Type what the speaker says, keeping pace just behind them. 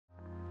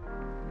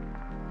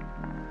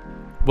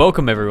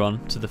Welcome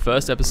everyone to the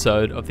first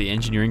episode of the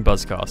Engineering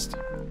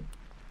Buzzcast.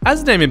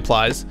 As the name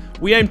implies,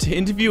 we aim to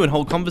interview and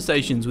hold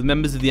conversations with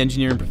members of the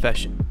engineering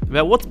profession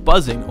about what's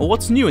buzzing or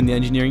what's new in the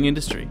engineering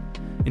industry,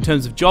 in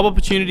terms of job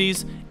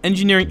opportunities,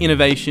 engineering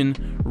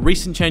innovation,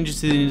 recent changes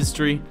to the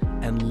industry,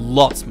 and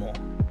lots more.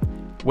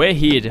 We're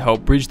here to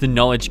help bridge the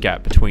knowledge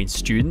gap between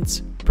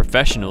students,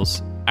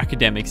 professionals,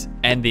 academics,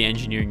 and the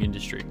engineering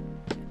industry.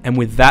 And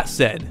with that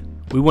said,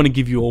 we want to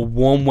give you a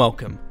warm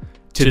welcome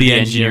to the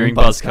Engineering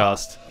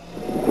Buzzcast.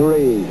 3,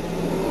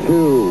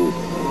 2,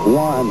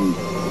 1,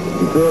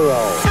 0.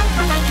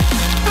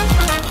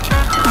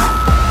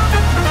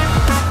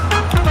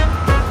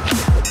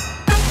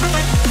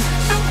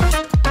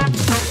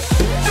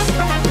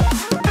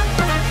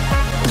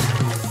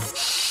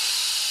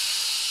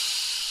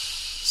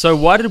 So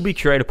why did we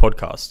create a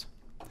podcast?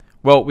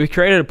 Well, we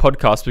created a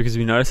podcast because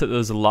we noticed that there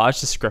was a large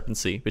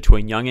discrepancy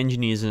between young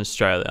engineers in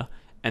Australia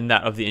and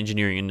that of the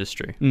engineering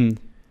industry.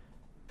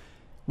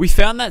 We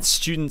found that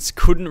students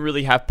couldn't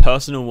really have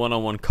personal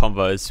one-on-one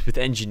convos with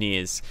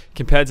engineers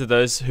compared to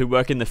those who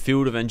work in the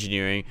field of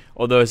engineering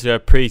or those who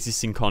have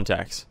pre-existing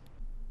contacts.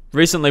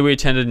 Recently, we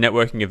attended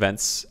networking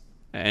events,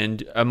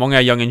 and among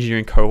our young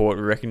engineering cohort,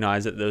 we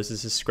recognized that there was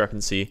this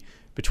discrepancy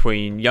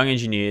between young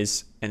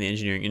engineers and the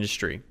engineering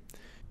industry.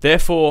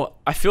 Therefore,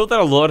 I feel that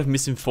a lot of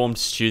misinformed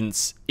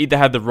students either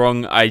had the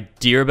wrong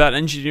idea about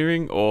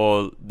engineering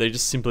or they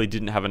just simply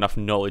didn't have enough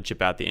knowledge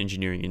about the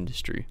engineering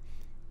industry.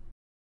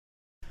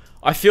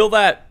 I feel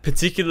that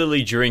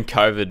particularly during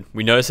COVID,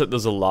 we noticed that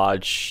there's a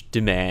large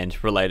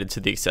demand related to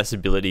the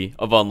accessibility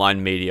of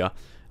online media,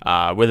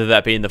 whether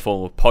that be in the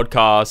form of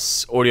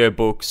podcasts,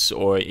 audiobooks,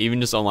 or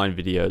even just online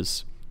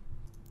videos.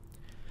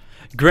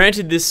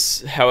 Granted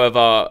this,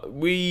 however,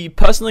 we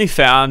personally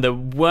found there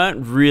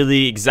weren't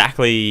really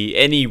exactly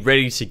any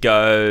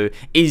ready-to-go,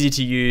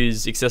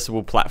 easy-to-use,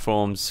 accessible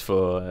platforms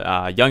for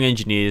young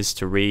engineers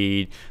to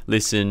read,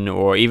 listen,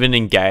 or even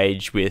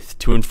engage with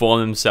to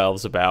inform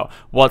themselves about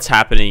what's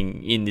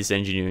happening in this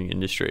engineering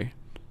industry.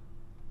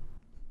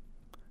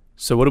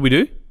 So what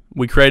do?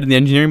 We created the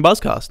Engineering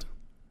Buzzcast.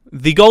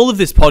 The goal of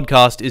this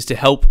podcast is to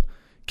help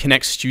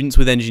connect students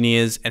with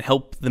engineers and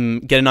help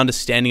them get an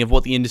understanding of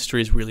what the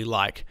industry is really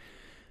like.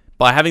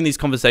 By having these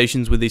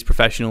conversations with these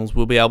professionals,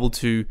 we'll be able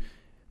to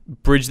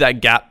bridge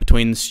that gap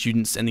between the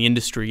students and the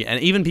industry and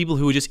even people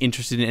who are just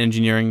interested in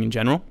engineering in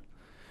general.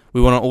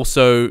 We want to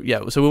also, we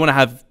want to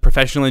have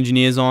professional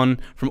engineers on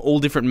from all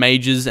different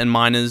majors and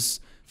minors,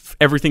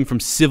 everything from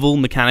civil,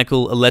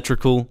 mechanical,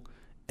 electrical,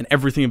 and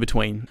everything in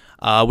between.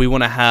 We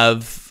want to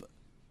have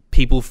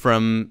people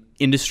from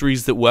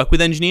industries that work with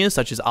engineers,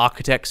 such as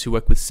architects who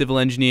work with civil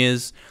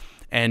engineers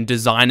and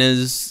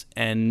designers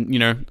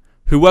and,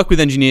 who work with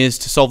engineers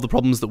to solve the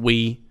problems that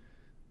we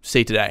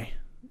see today,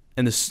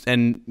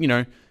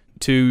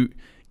 to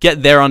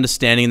get their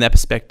understanding and their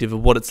perspective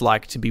of what it's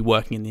like to be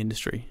working in the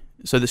industry,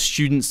 so that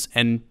students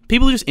and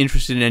people who are just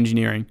interested in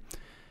engineering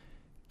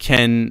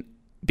can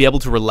be able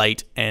to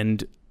relate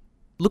and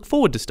look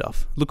forward to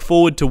stuff, look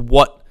forward to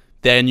what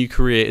their new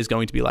career is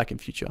going to be like in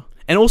future,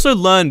 and also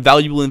learn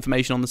valuable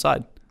information on the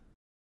side.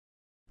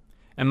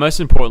 And most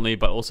importantly,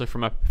 but also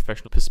from a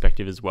professional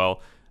perspective as well,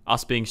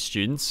 us being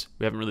students,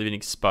 we haven't really been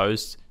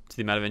exposed to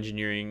the amount of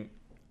engineering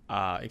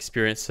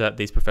experience that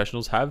these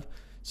professionals have.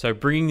 So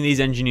bringing these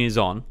engineers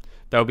on,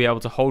 they'll be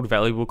able to hold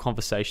valuable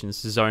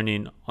conversations to zone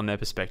in on their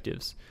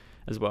perspectives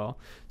as well.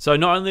 So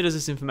not only does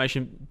this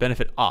information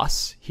benefit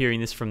us, hearing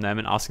this from them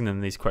and asking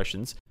them these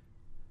questions,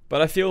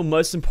 but I feel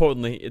most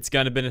importantly, it's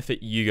going to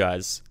benefit you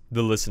guys,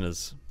 the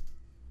listeners.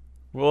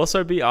 We'll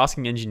also be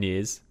asking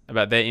engineers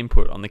about their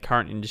input on the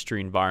current industry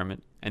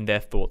environment and their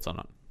thoughts on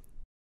it.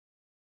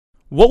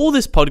 What will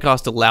this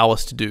podcast allow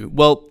us to do?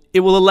 Well, it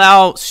will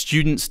allow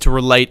students to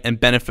relate and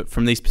benefit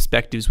from these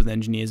perspectives with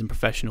engineers and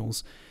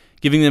professionals,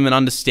 giving them an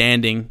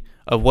understanding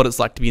of what it's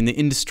like to be in the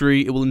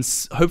industry. It will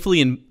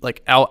hopefully,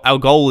 our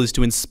goal is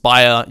to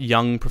inspire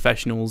young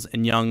professionals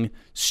and young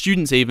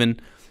students even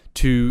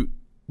to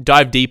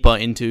dive deeper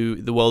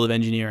into the world of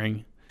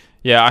engineering.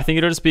 Yeah, I think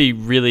it'll just be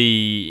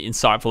really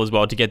insightful as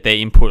well to get their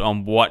input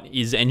on what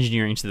is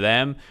engineering to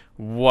them,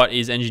 what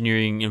is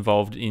engineering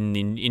involved in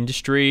the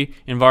industry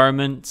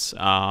environments,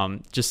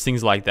 just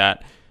things like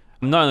that.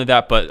 Not only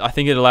that, but I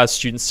think it allows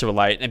students to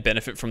relate and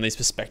benefit from these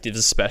perspectives,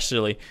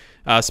 especially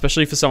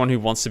for someone who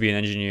wants to be an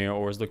engineer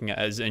or is looking at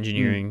as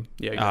engineering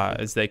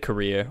as their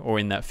career or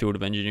in that field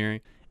of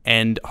engineering.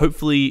 And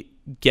hopefully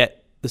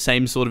get the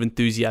same sort of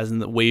enthusiasm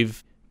that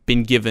we've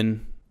been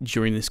given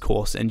during this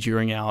course and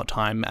during our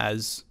time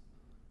as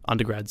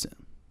undergrads.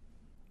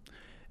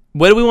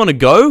 Where do we want to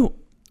go?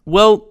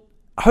 Well,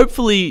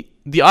 hopefully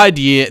the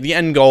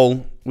end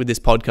goal with this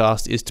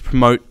podcast is to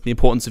promote the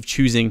importance of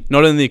choosing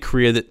not only a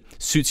career that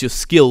suits your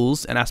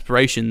skills and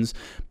aspirations,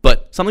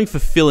 but something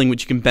fulfilling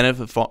which you can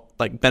benefit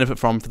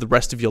from for the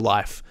rest of your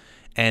life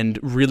and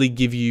really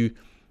give you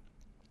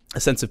a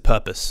sense of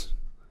purpose.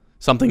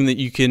 Something that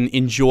you can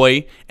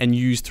enjoy and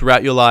use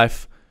throughout your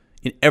life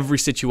in every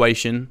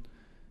situation.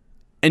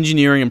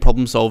 Engineering and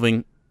problem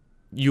solving,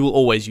 you will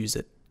always use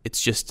it. It's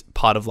just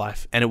part of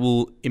life, and it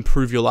will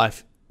improve your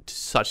life to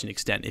such an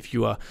extent if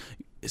you are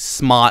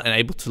smart and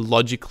able to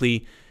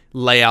logically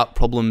lay out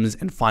problems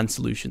and find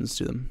solutions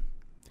to them.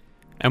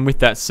 And with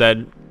that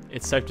said,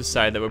 it's safe to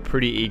say that we're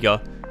pretty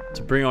eager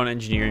to bring on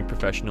engineering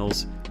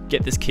professionals,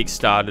 get this kick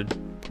started,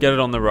 get it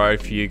on the road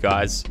for you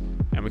guys,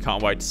 and we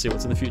can't wait to see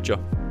what's in the future.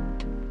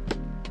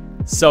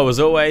 So as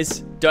always,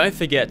 don't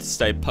forget to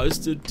stay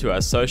posted to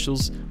our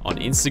socials on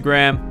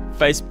Instagram,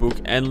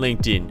 Facebook, and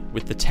LinkedIn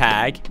with the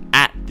tag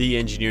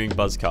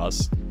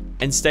 @TheEngineeringBuzzcast,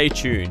 and stay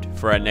tuned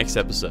for our next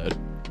episode.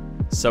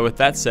 So with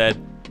that said,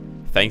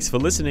 thanks for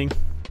listening.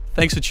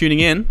 Thanks for tuning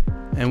in,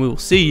 and we will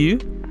see you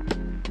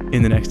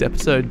in the next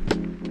episode.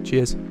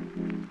 Cheers.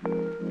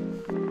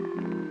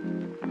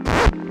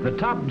 The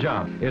top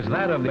job is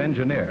that of the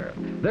engineer.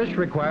 This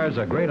requires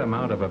a great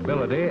amount of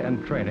ability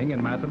and training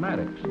in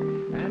mathematics.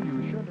 And you